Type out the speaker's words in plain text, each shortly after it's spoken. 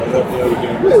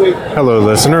Hello,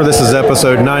 listener. This is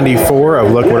episode 94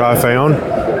 of Look What I Found.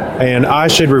 And I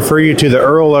should refer you to the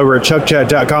Earl over at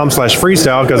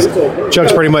chuckchat.com/freestyle because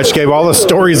Chuck's pretty much gave all the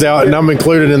stories out and I'm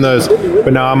included in those.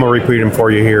 But now I'm going to repeat them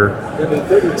for you here.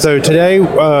 So today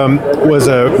was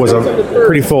a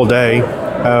pretty full day.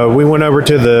 We went over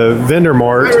to the vendor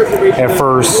mart at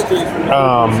first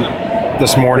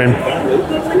this morning.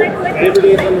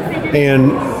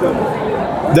 And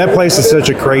that place is such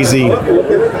a crazy...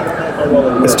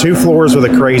 It's 2 floors with a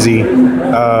crazy,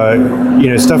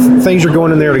 things are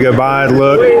going in there to go buy,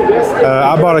 look.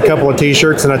 I bought a couple of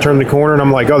T-shirts and I turned the corner and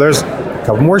I'm like, oh, there's a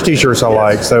couple more T-shirts I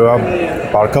like. So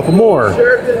I bought a couple more.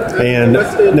 And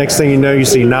next thing you know, you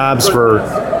see knobs for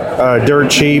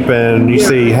dirt cheap and you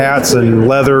see hats and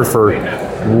leather for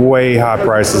way high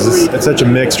prices. It's such a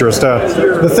mixture of stuff.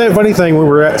 The funny thing, we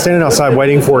were standing outside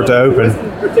waiting for it to open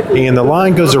and the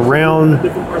line goes around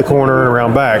the corner and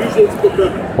around back.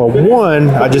 Well,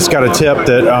 I just got a tip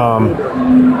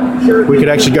that we could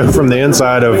actually go from the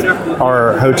inside of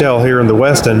our hotel here in the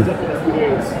Westin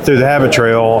through the Habit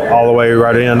Trail all the way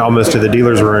right in almost to the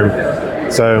dealer's room.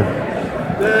 So,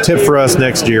 tip for us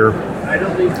next year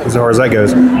as far as that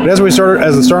goes. But as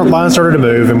the line started to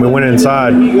move and we went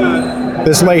inside,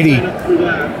 this lady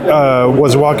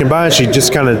was walking by and she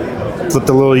just kind of flipped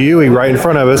a little Yui right in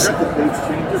front of us,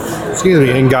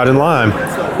 and got in line.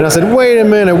 And I said, wait a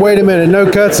minute, no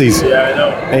cutsies.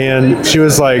 And she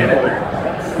was like,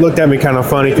 looked at me kind of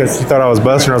funny because she thought I was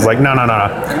busting her. I was like, no,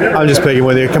 I'm just picking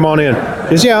with you. Come on in.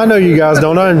 She said, yeah, I know you guys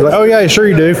don't know. And like, oh, yeah, sure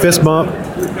you do. Fist bump.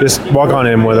 Just walk on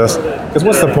in with us. Because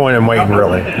what's the point in waiting,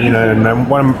 really? And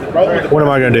what am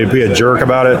I going to do? Be a jerk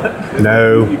about it?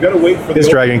 No. It's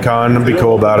Dragon Con. I'll be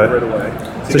cool about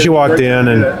it. So she walked in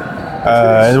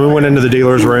and we went into the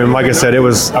dealer's room. Like I said,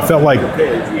 I felt like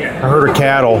a herd of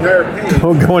cattle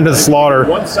going to the slaughter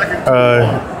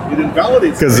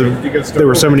because there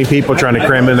were so many people trying to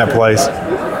cram in that place.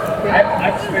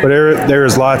 But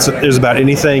there's about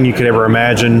anything you could ever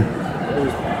imagine,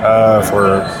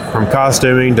 from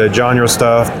costuming to genre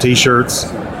stuff,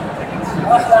 T-shirts,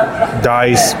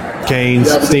 dice, canes,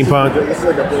 steampunk,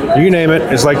 you name it.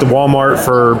 It's like the Walmart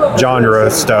for genre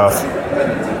stuff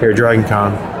here at Dragon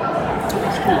Con.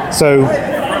 So,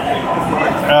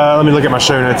 let me look at my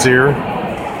show notes here.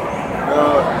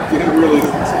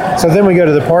 So then we go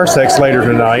to the Parsecs later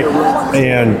tonight,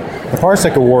 and the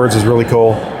Parsec Awards is really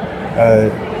cool.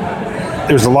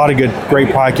 There's a lot of great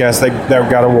podcasts that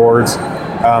got awards.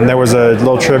 There was a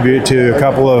little tribute to a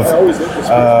couple of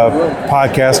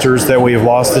podcasters that we've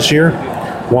lost this year.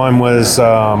 One was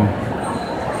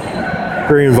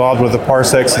very involved with the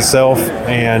Parsecs itself,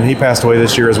 and he passed away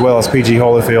this year as well as PG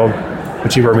Holyfield,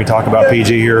 which you've heard me talk about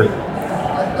PG here.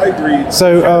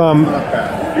 So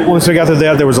once we got to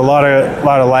that, there was a lot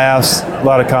of laughs, a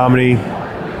lot of comedy,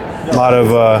 a lot of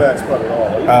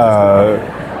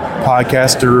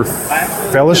podcaster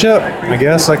fellowship, I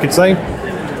guess I could say.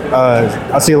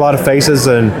 I see a lot of faces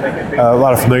and a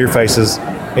lot of familiar faces,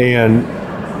 and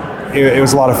it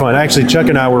was a lot of fun. Actually, Chuck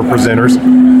and I were presenters,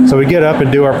 so we get up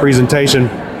and do our presentation,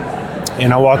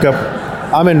 and I walk up.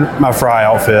 I'm in my Fry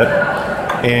outfit,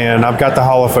 and I've got the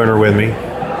holophoner with me.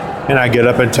 And I get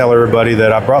up and tell everybody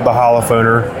that I brought the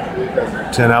holophoner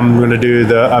and I'm going to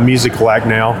do a musical act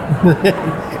now.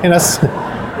 And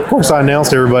of course, I announced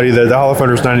to everybody that the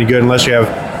holophoner is not any good unless you have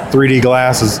 3D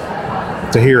glasses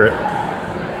to hear it.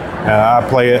 I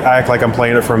act like I'm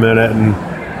playing it for a minute and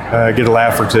get a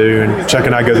laugh or two, and Chuck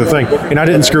and I go through the thing. And I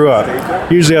didn't screw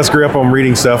up. Usually I screw up on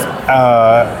reading stuff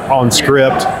on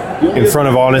script in front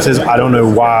of audiences. I don't know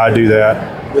why I do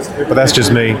that, but that's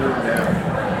just me.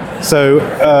 So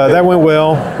that went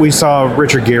well. We saw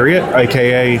Richard Garriott,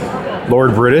 a.k.a.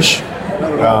 Lord British,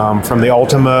 from the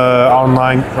Ultima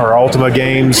Online or Ultima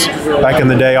games back in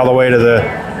the day all the way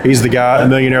to he's the guy, a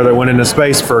millionaire that went into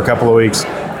space for a couple of weeks.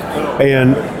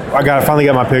 And I finally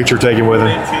got my picture taken with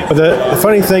him. But the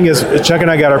funny thing is, Chuck and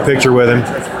I got our picture with him.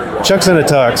 Chuck's in a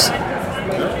tux.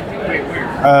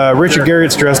 Richard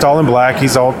Garriott's dressed all in black.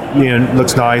 He's all,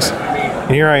 looks nice.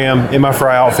 And here I am in my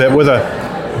Fry outfit with a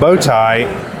bow tie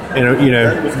and,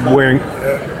 wearing,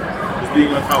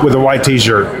 with a white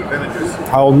t-shirt.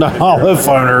 Holding a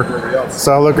holophoner.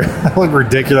 So I look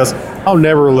ridiculous. I'll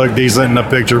never look decent in a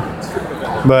picture.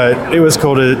 But it was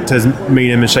cool to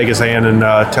meet him and shake his hand and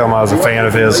tell him I was a fan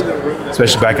of his,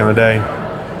 especially back in the day.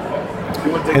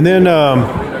 And then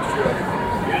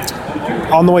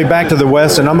on the way back to the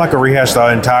West, and I'm not going to rehash the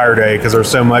entire day because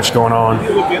there's so much going on.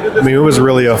 I mean, it was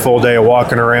really a full day of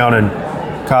walking around and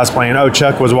cosplaying. Oh,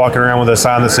 Chuck was walking around with a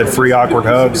sign that said "Free Awkward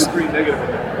Hugs,"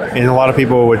 and a lot of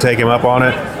people would take him up on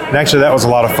it. And actually, that was a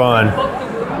lot of fun.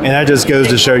 And that just goes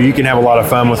to show you can have a lot of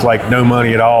fun with like no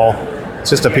money at all. It's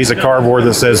just a piece of cardboard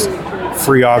that says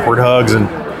free awkward hugs, and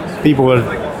people would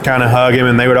kind of hug him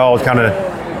and they would all kind of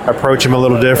approach him a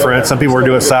little different. Some people would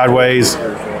do it sideways,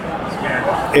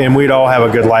 and we'd all have a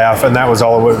good laugh, and that was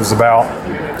all it was about.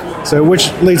 So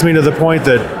which leads me to the point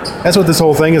that that's what this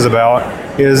whole thing is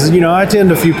about, is, I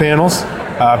attend a few panels.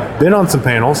 I've been on some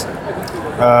panels.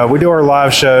 We do our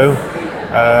live show,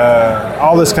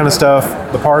 all this kind of stuff,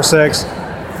 the parsecs.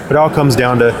 It all comes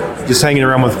down to just hanging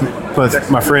around with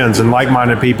my friends and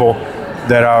like-minded people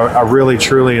that I really,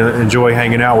 truly enjoy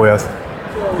hanging out with.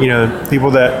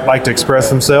 People that like to express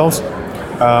themselves,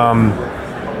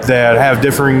 that have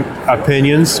differing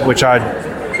opinions, which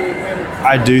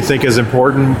I do think is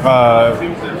important.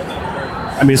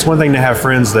 It's one thing to have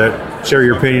friends that share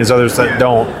your opinions, others that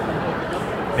don't.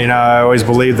 And I always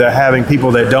believe that having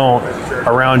people that don't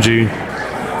around you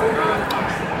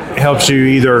helps you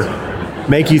either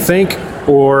make you think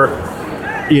or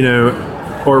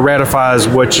ratifies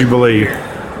what you believe.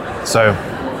 So,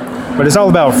 but it's all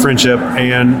about friendship,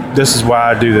 and this is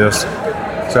why I do this.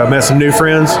 So I've met some new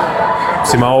friends,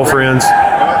 see my old friends,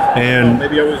 and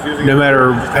no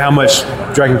matter how much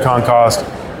Dragon Con costs,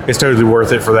 it's totally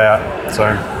worth it for that. So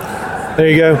there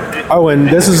you go. Oh, and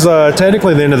this is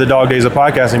technically the end of the dog days of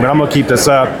podcasting, but I'm going to keep this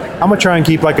up. I'm going to try and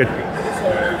keep like a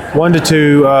 1 to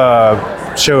 2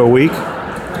 show a week,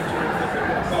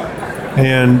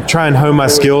 and try and hone my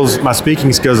skills, my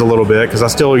speaking skills a little bit, because I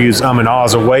still use and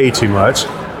ahs way too much.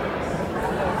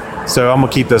 So I'm going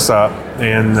to keep this up,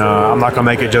 and I'm not going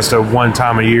to make it just a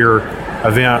one-time-a-year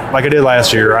event like I did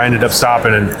last year. I ended up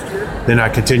stopping, and then I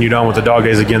continued on with the dog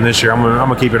days again this year. I'm going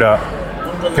to keep it up.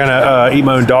 Kind of eat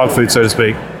my own dog food, so to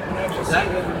speak.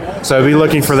 So be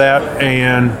looking for that,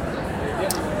 and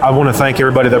I want to thank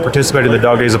everybody that participated in the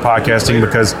Dog Days of Podcasting,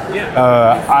 because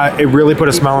it really put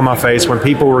a smile on my face when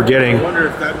people were getting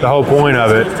the whole point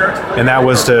of it, and that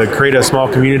was to create a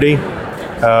small community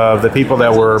of the people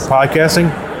that were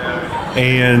podcasting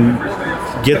and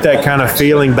get that kind of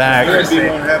feeling back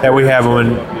that we have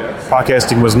when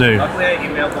podcasting was new.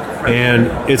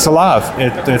 And it's alive.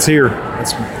 It's here.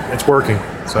 It's working.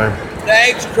 So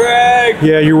thanks, Kreg.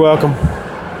 Yeah, you're welcome.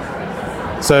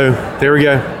 So there we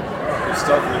go.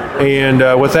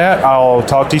 And with that, I'll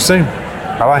talk to you soon.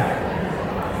 Bye-bye.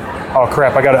 Oh,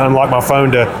 crap. I got to unlock my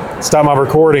phone to stop my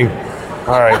recording.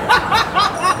 All right.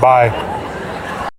 Bye.